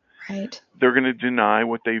with. Right. They're going to deny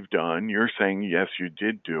what they've done. You're saying, yes, you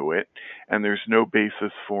did do it, and there's no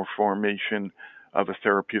basis for formation of a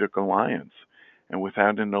therapeutic alliance. And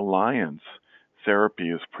without an alliance,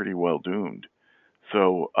 therapy is pretty well doomed.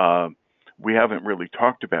 So we haven't really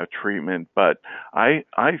talked about treatment, but I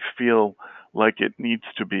feel like it needs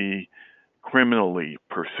to be criminally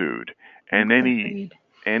pursued. And Agreed.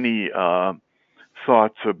 any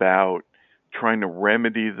thoughts about trying to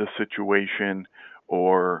remedy the situation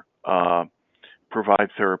or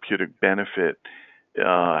provide therapeutic benefit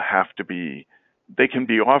they can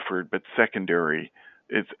be offered, but secondary,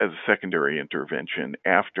 it's as a secondary intervention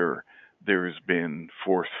after there's been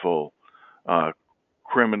forceful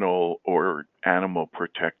criminal or animal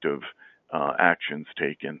protective actions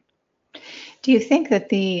taken. Do you think that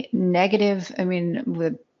the negative, I mean,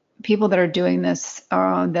 the people that are doing this,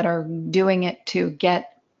 that are doing it to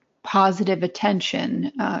get positive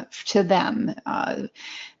attention to them,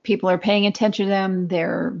 people are paying attention to them,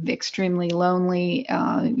 they're extremely lonely,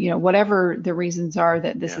 whatever the reasons are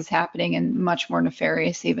that this is happening, and much more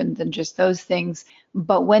nefarious even than just those things.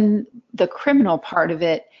 But when the criminal part of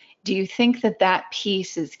it, do you think that that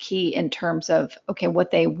piece is key in terms of, okay,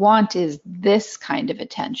 what they want is this kind of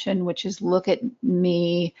attention, which is, look at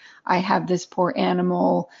me, I have this poor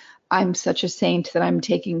animal, I'm such a saint that I'm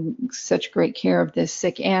taking such great care of this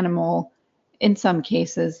sick animal. In some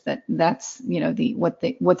cases, that's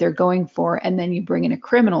what they're going for, and then you bring in a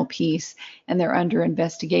criminal piece, and they're under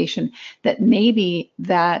investigation. That maybe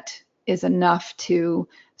that is enough to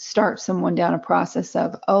start someone down a process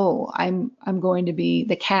of, oh, I'm going to be,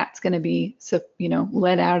 the cat's going to be,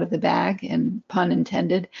 let out of the bag, and pun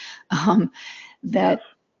intended, that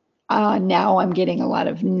now I'm getting a lot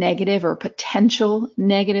of negative or potential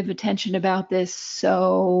negative attention about this.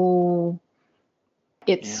 So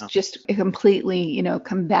it's just completely,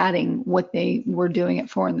 combating what they were doing it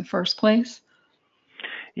for in the first place.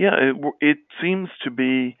 Yeah, it seems to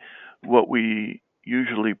be what we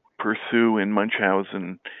usually pursue in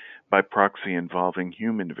Munchausen by proxy involving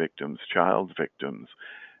human victims, child victims.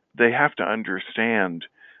 They have to understand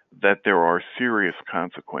that there are serious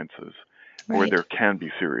consequences, or there can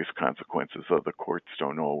be serious consequences, though the courts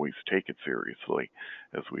don't always take it seriously,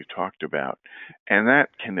 as we've talked about. And that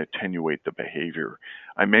can attenuate the behavior.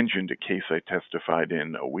 I mentioned a case I testified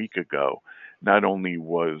in a week ago. Not only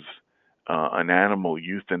was an animal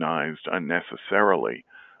euthanized unnecessarily,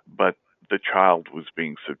 but the child was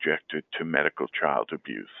being subjected to medical child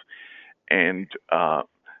abuse. And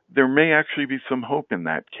there may actually be some hope in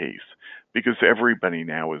that case, because everybody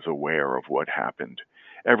now is aware of what happened.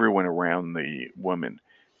 Everyone around the woman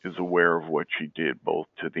is aware of what she did, both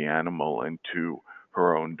to the animal and to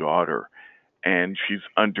her own daughter. And she's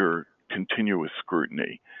under continuous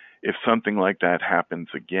scrutiny. If something like that happens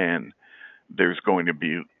again, there's going to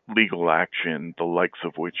be legal action, the likes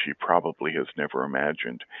of which she probably has never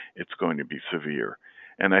imagined. It's going to be severe.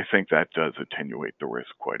 And I think that does attenuate the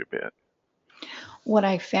risk quite a bit. What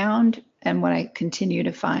I found, and what I continue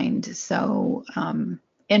to find so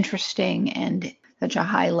interesting, and such a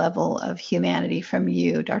high level of humanity from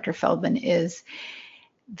you, Dr. Feldman, is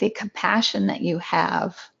the compassion that you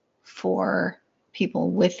have for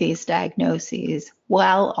people with these diagnoses,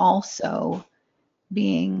 while also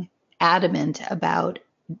being adamant about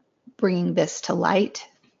bringing this to light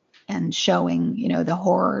and showing, the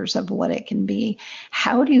horrors of what it can be.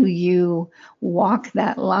 How do you walk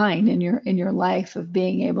that line in your life of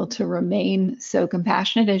being able to remain so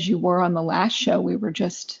compassionate as you were on the last show we were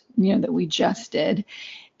just, that we just did,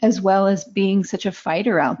 as well as being such a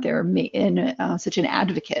fighter out there and such an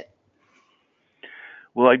advocate?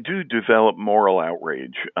 Well, I do develop moral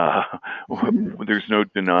outrage. There's no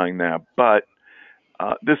denying that. But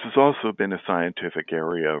this has also been a scientific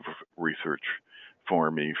area of research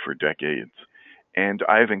for me for decades. And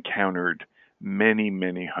I've encountered many,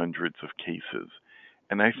 many hundreds of cases.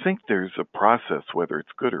 And I think there's a process, whether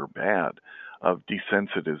it's good or bad, of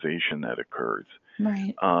desensitization that occurs.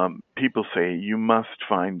 Right. People say you must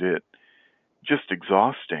find it just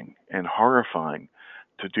exhausting and horrifying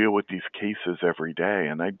to deal with these cases every day,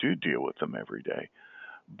 and I do deal with them every day.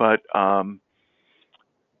 But I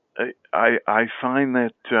find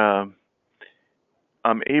that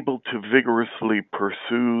I'm able to vigorously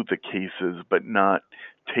pursue the cases, but not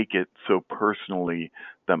take it so personally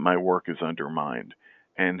that my work is undermined.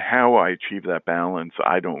 And how I achieve that balance,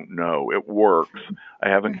 I don't know. It works. I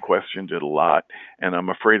haven't questioned it a lot, and I'm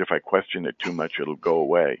afraid if I question it too much, it'll go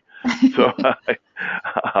away. So,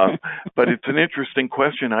 but it's an interesting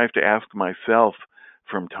question I have to ask myself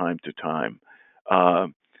from time to time.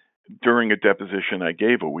 During a deposition I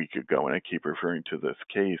gave a week ago, and I keep referring to this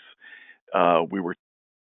case, we were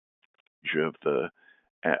of the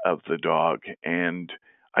dog, and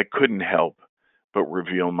I couldn't help but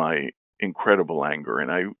reveal my incredible anger.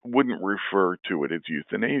 And I wouldn't refer to it as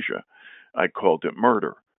euthanasia. I called it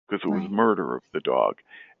murder because it was murder of the dog.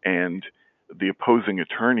 And the opposing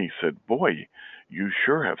attorney said, "Boy, you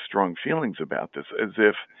sure have strong feelings about this," as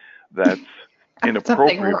if that's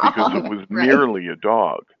inappropriate because it was merely a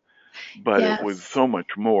dog. But it was so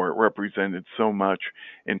much more. It represented so much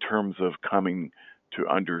in terms of coming to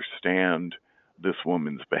understand this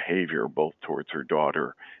woman's behavior, both towards her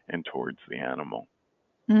daughter and towards the animal.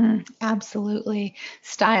 Absolutely.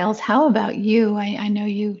 Stiles, how about you? I know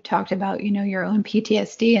you talked about, your own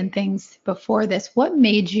PTSD and things before this. What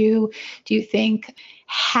made you, do you think,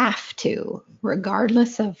 have to,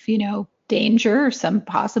 regardless of, danger or some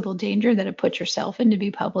possible danger that it put yourself in, to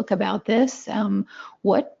be public about this?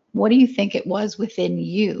 What do you think it was within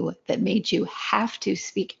you that made you have to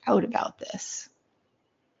speak out about this?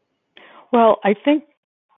 Well, I think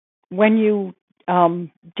when you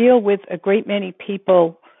deal with a great many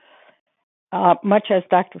people, much as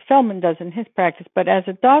Dr. Feldman does in his practice, but as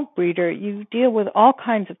a dog breeder, you deal with all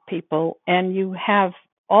kinds of people, and you have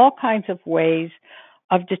all kinds of ways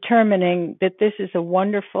of determining that this is a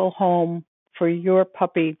wonderful home for your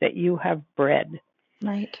puppy that you have bred.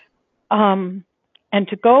 Right. And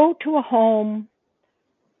to go to a home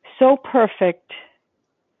so perfect,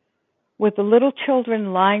 with the little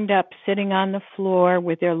children lined up, sitting on the floor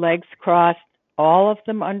with their legs crossed, all of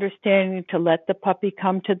them understanding to let the puppy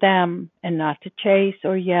come to them and not to chase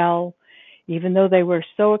or yell. Even though they were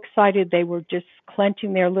so excited, they were just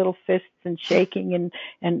clenching their little fists and shaking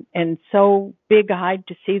and so big-eyed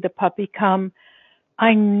to see the puppy come.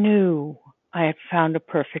 I knew I had found a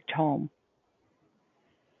perfect home.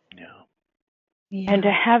 Yeah. And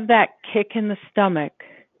to have that kick in the stomach,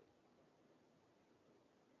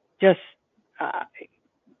 just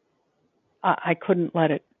I couldn't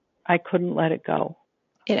let it. I couldn't let it go.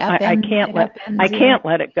 I can't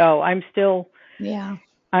let it go. I'm still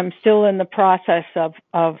in the process of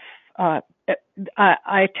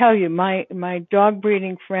I tell you, my dog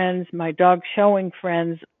breeding friends, my dog showing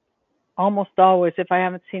friends, almost always, if I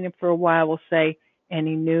haven't seen him for a while, will say,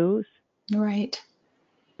 "Any news?" Right.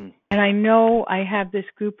 And I know I have this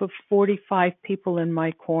group of 45 people in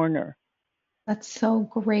my corner. That's so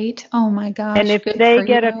great. Oh my gosh. And if they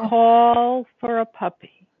get a call for a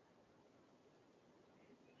puppy,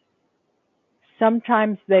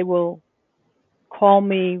 sometimes they will call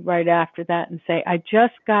me right after that and say, "I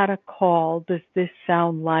just got a call. Does this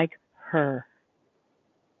sound like her?"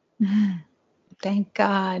 Thank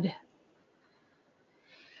God.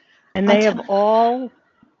 And they've all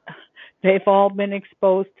been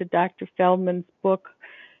exposed to Dr. Feldman's book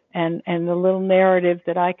and the little narrative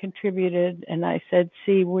that I contributed, and I said,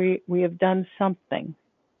 "See, we have done something."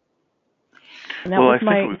 Well, I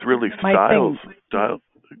think it was really Stiles.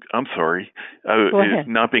 I'm sorry.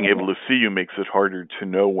 Not being able to see you makes it harder to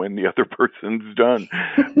know when the other person's done.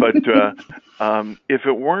 But if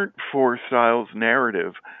it weren't for Stiles'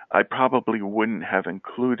 narrative, I probably wouldn't have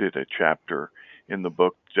included a chapter in the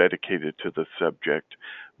book dedicated to the subject.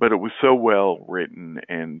 But it was so well written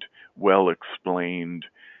and well explained,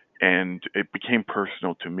 and it became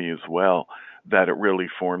personal to me as well, that it really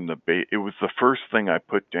formed it was the first thing I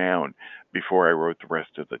put down before I wrote the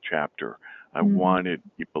rest of the chapter. I wanted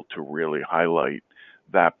people to really highlight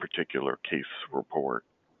that particular case report.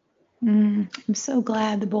 I'm so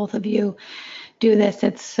glad the both of you do this.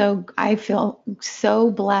 I feel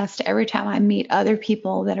so blessed every time I meet other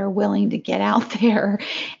people that are willing to get out there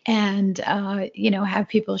and, have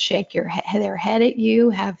people shake their head at you,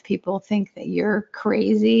 have people think that you're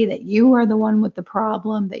crazy, that you are the one with the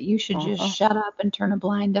problem, that you should just shut up and turn a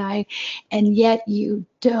blind eye. And yet you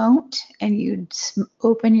don't, and you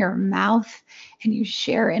open your mouth and you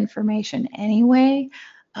share information anyway.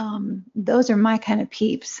 Those are my kind of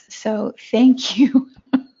peeps. So thank you.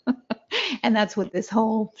 And that's what this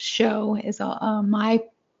whole show is, my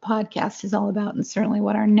podcast is all about, and certainly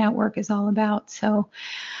what our network is all about. So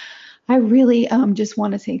I really just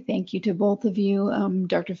want to say thank you to both of you.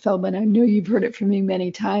 Dr. Feldman, I know you've heard it from me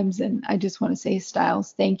many times, and I just want to say,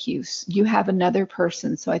 Stiles, thank you. You have another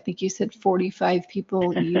person. So I think you said 45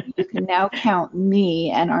 people. You can now count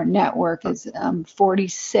me, and our network is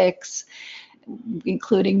 46.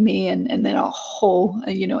 Including me, and then a whole,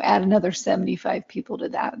 add another 75 people to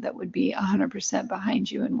that would be 100%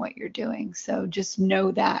 behind you in what you're doing. So just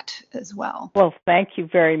know that as well. Well, thank you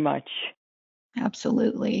very much.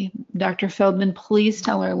 Absolutely. Dr. Feldman, please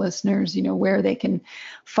tell our listeners, where they can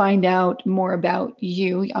find out more about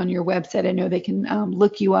you on your website. I know they can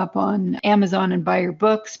look you up on Amazon and buy your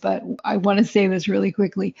books, but I want to say this really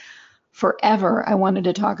quickly. Forever, I wanted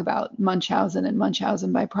to talk about Munchausen and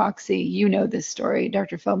Munchausen by proxy. You know this story,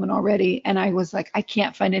 Dr. Feldman, already. And I was like, I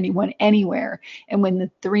can't find anyone anywhere. And when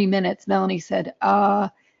the 3 minutes, Melanie said,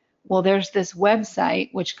 well, there's this website,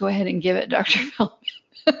 which go ahead and give it, Dr. Feldman.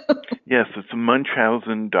 Yes, it's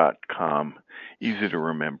Munchausen.com. Easy to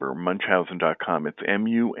remember, Munchausen.com. It's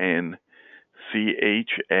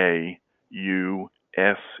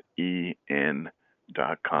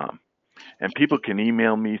MUNCHAUSEN.com. And people can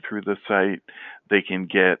email me through the site. They can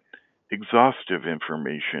get exhaustive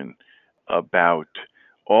information about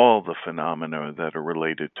all the phenomena that are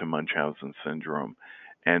related to Munchausen syndrome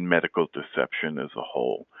and medical deception as a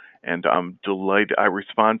whole. And I'm delighted. I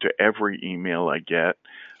respond to every email I get.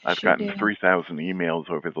 I've gotten 3,000 emails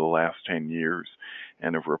over the last 10 years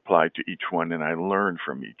and have replied to each one, and I learn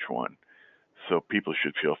from each one. So people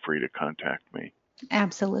should feel free to contact me.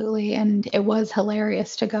 Absolutely. And it was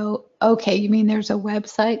hilarious to go, okay, you mean there's a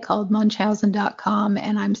website called Munchausen.com,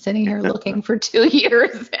 and I'm sitting here looking for 2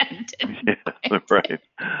 years. Yeah, right.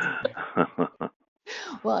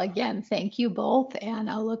 Well, again, thank you both, and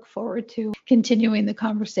I'll look forward to continuing the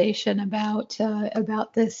conversation about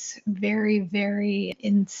this very, very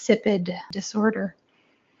insipid disorder.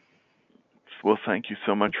 Well, thank you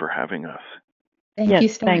so much for having us. Thank you,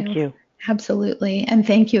 Stiles. Thank you. Absolutely. And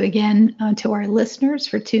thank you again to our listeners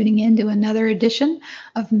for tuning in to another edition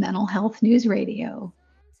of Mental Health News Radio.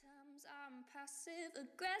 Sometimes I'm passive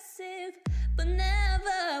aggressive, but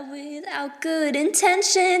never without good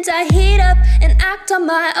intentions. I heat up and act on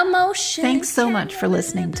my emotions. Thanks so much for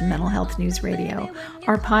listening to Mental Health News Radio.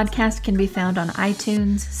 Our podcast can be found on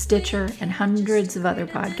iTunes, Stitcher, and hundreds of other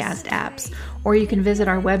podcast apps, or you can visit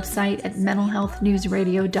our website at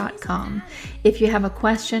mentalhealthnewsradio.com. If you have a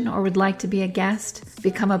question or would like to be a guest,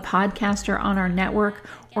 become a podcaster on our network,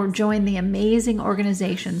 or join the amazing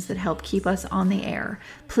organizations that help keep us on the air,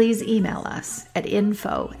 please email us at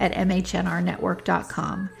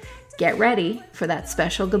info@mhnrnetwork.com. Get ready for that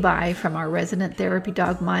special goodbye from our resident therapy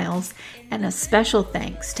dog, Miles, and a special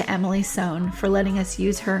thanks to Emily Sohn for letting us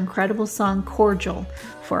use her incredible song, Cordial,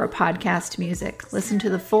 for our podcast music. Listen to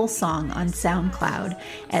the full song on SoundCloud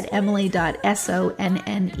at emily.sonne.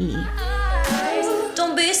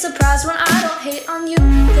 Don't be surprised when I don't hate on you.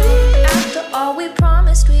 After all, we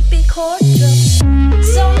promised we'd be cordial.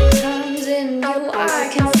 Sometimes in you I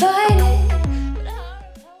can fight it.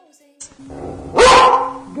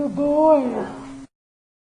 Good boy.